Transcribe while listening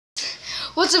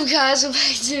What's up, guys? Welcome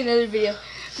back to another video.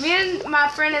 Me and my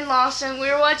friend in Lawson,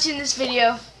 we were watching this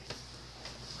video,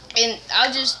 and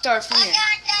I'll just start from here.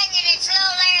 God dang it, it's Lil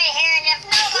Larry here, and if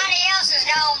nobody else is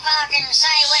gonna fucking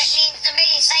say what it needs to be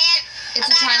said It's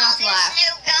a about time all not to this laugh.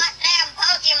 new goddamn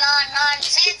Pokemon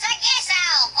nonsense, I guess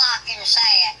I'll fucking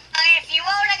say it. If you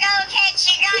wanna go catch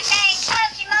your goddamn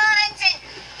Pokemons and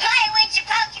play with your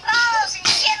Pokeballs and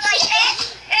shit like that,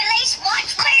 at least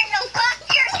watch where the fuck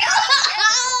you're going.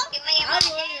 Me and my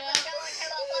dad was going to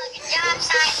a fucking job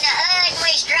site in the hood, and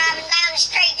we was driving down the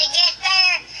street to get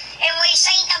there, and we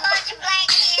seen a bunch of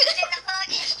black kids in the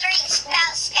fucking streets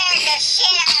about scared the shit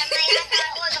out of me. I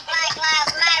thought it was a Black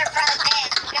Lives Matter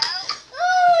protest, you know?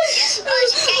 Just a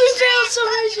bunch of gangster-ass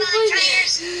Pokemon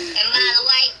trainers. And by the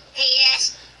way,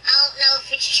 P.S., I don't know if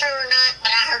it's true or not,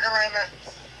 but I heard a rumor.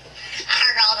 I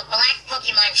heard all the black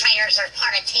Pokemon trainers are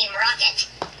part of Team Rocket.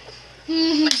 But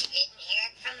you didn't hear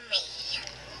it from me.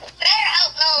 Better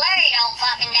hope Lil Larry don't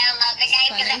fucking download the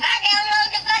game, because if I download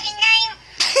the fucking game,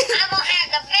 I'm gonna have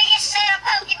the biggest set of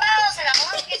Pokeballs and the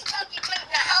longest Pokeflute in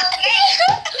the whole game.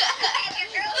 Have your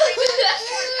girlfriend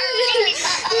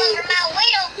pop all over my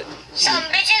wheel. Some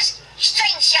bitches,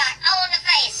 screenshot all in the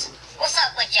face. What's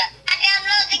up with ya? I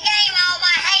download the game, all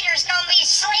my haters gonna be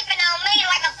sleeping on me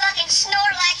like a fucking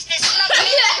Snorlax this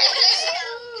smoking.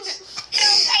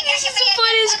 This is the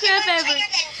funniest crap ever.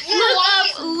 Look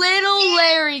up Little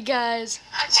Larry, guys.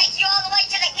 I'll take you all the way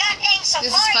to the goddamn safari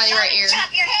This is funny zone right and here.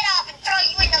 chop your head off and throw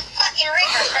you in the fucking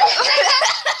river for the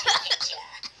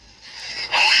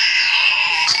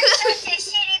Such a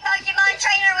shitty Pokemon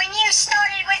trainer when you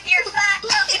started with your 5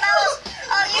 Pokeballs.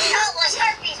 All you thought was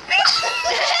herpes, bitch.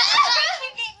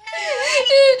 You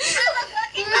didn't know I'm a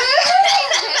fucking Pokemon.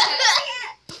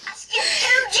 I skipped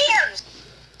 2 gyms.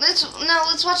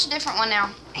 Let's watch a different one now.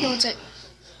 One sec.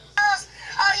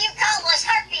 All you caught was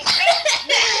herpes, bitch.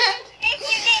 If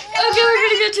you didn't know, Okay, we're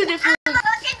gonna go to a different I'm one. a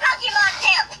fucking Pokemon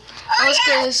pimp. Oh, Let's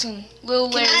yeah. go this one. Little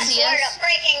Larry. I swear to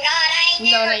freaking God, I ain't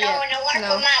No, never not yet. going to work No.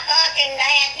 with my fucking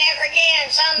dad. Never again.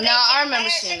 Some No, bitch I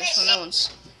remember embarrassing seeing this one. shit. That one's.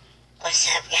 What's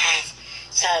up, guys?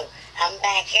 So, I'm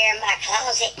back here in my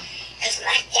closet because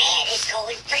my dad is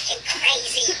going freaking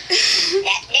crazy.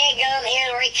 That daggum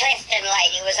Hillary Clinton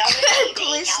lady was on the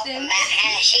TV talking about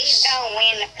how she's going to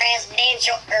win the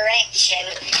presidential election.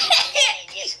 And then it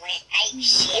just went ape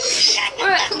shit. Shot the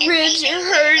fucking Rich, TV. you're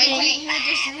hurting.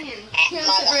 That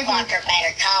motherfucker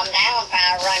better calm down if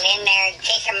I run in there and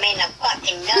kick him in the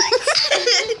fucking nuts.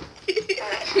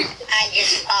 I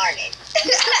just farted.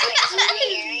 I'll be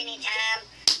here anytime.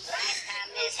 Last time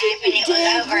this happened, it was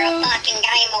over a fucking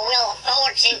game of Wheel of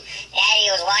Fortune. Daddy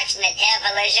was watching the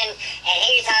television, and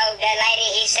he told the lady,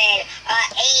 he said,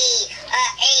 E.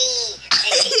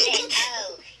 And she said,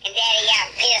 oh. And Daddy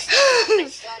got pissed off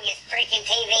and slung his freaking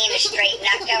TV in the street,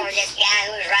 knocked over this guy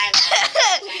who was riding by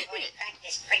when he cracked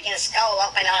his freaking skull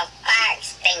open on a fire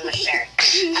extinguisher.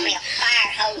 I mean, a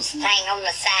fire hose thing on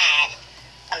the side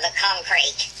of the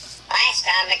concrete. Last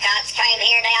time the cops came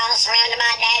here, they all surrounded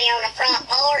my daddy on the front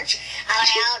porch.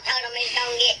 They all told him he's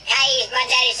gonna get tased. My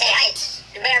daddy said, hey,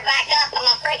 you better back up. I'm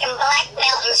a freaking black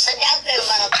belt in Sudoku,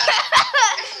 motherfucker.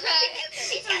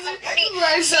 He's got some pretty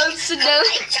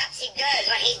chops he does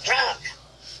when he's drunk.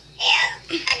 Yeah,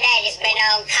 my daddy's been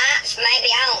on cops, maybe,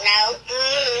 I don't know,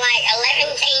 like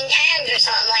 11 times or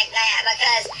something like that,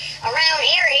 because around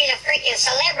here he's a freaking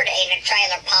celebrity in a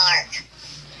trailer park.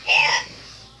 Yeah.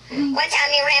 One time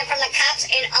he ran from the cops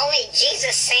in only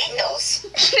Jesus sandals.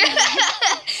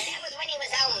 That was when he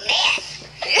was on meth.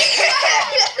 He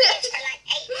was for like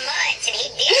 8 months, and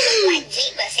he did look like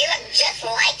Jeebus. He looked just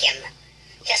like him.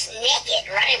 Just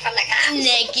naked, running from the cops.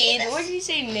 Naked. What did you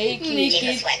say? Naked.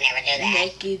 Jeebus would never do that.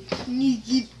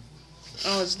 Naked.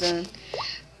 Oh, it's done.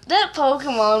 That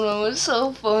Pokemon one was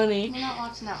so funny. We're not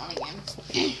watching that one again.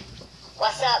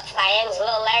 What's up, fans?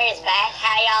 Lil Larry's back.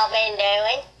 How y'all been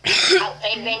doing? Hope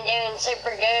they've been doing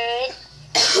super good.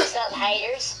 What's up,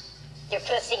 haters? Your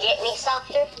pussy get any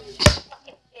softer?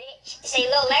 Fucking bitch. See,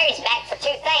 Lil Larry's back for 2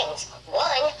 things. 1,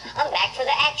 I'm back for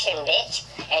the action, bitch.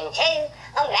 And 2,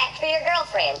 I'm back for your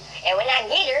girlfriend. And when I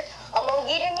get her, I'm gonna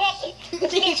get her naked. But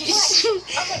guess what?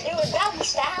 I'm gonna do her doggy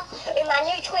style in my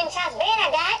new twin-size bed I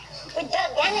got with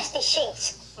Duck Dynasty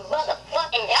sheets.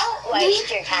 Motherfucking don't waste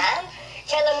your time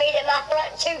telling me that my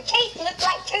front 2 teeth look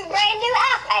like 2 brand new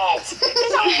iPads.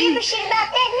 Because I don't give a shit about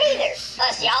that neither.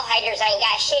 Plus, y'all haters ain't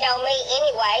got shit on me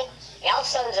anyway. Y'all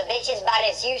sons of bitches about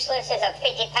as useless as a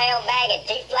 50-pound bag of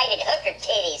deflated hooker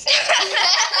titties.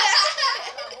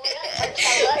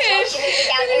 Watching me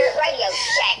down here at Radio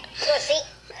Shack. Pussy,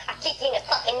 I kick you in the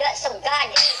fucking nuts so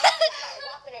goddamn.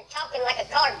 Walking and talking. talking like a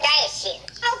Kardashian.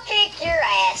 I'll kick your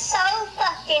ass so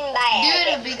fucking bad. Do it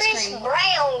that a big Chris screen.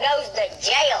 Brown goes to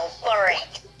jail for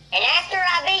it. And after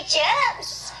I beat you up,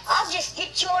 I'll just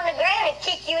get you on the ground and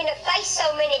kick you in the face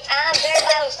so many times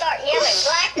everybody will start yelling,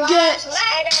 Black Lives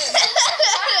Matter.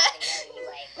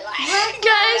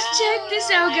 Guys, check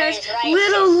this out, guys.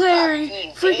 Little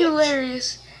Larry. Freaking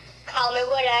hilarious. Call me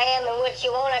what I am and what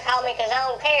you want to call me because I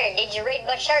don't care. Did you read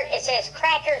my shirt? It says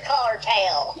Cracker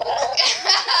Cartel. I'm going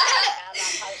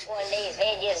to post one of these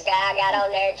videos guy got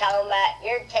on there talking about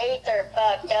your teeth are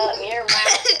fucked up and your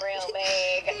mouth's real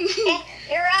big. Yeah,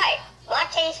 you're right. My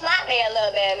teeth might be a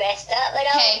little bit messed up, but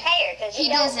I don't care because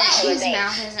you don't follow his me.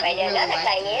 mouth isn't But really another like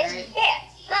thing that, is, right? yeah,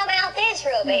 my mouth is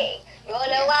real big. You want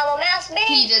to know why my mouth's big?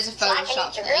 He does a So I can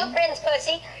Photoshop eat your thing. girlfriend's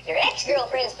pussy, your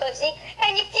ex-girlfriend's pussy,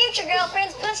 and your future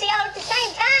girlfriend's pussy all at the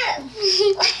same time.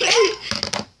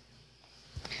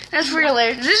 That's pretty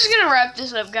hilarious. This is going to wrap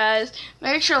this up, guys.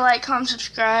 Make sure to like, comment,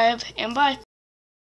 subscribe, and bye.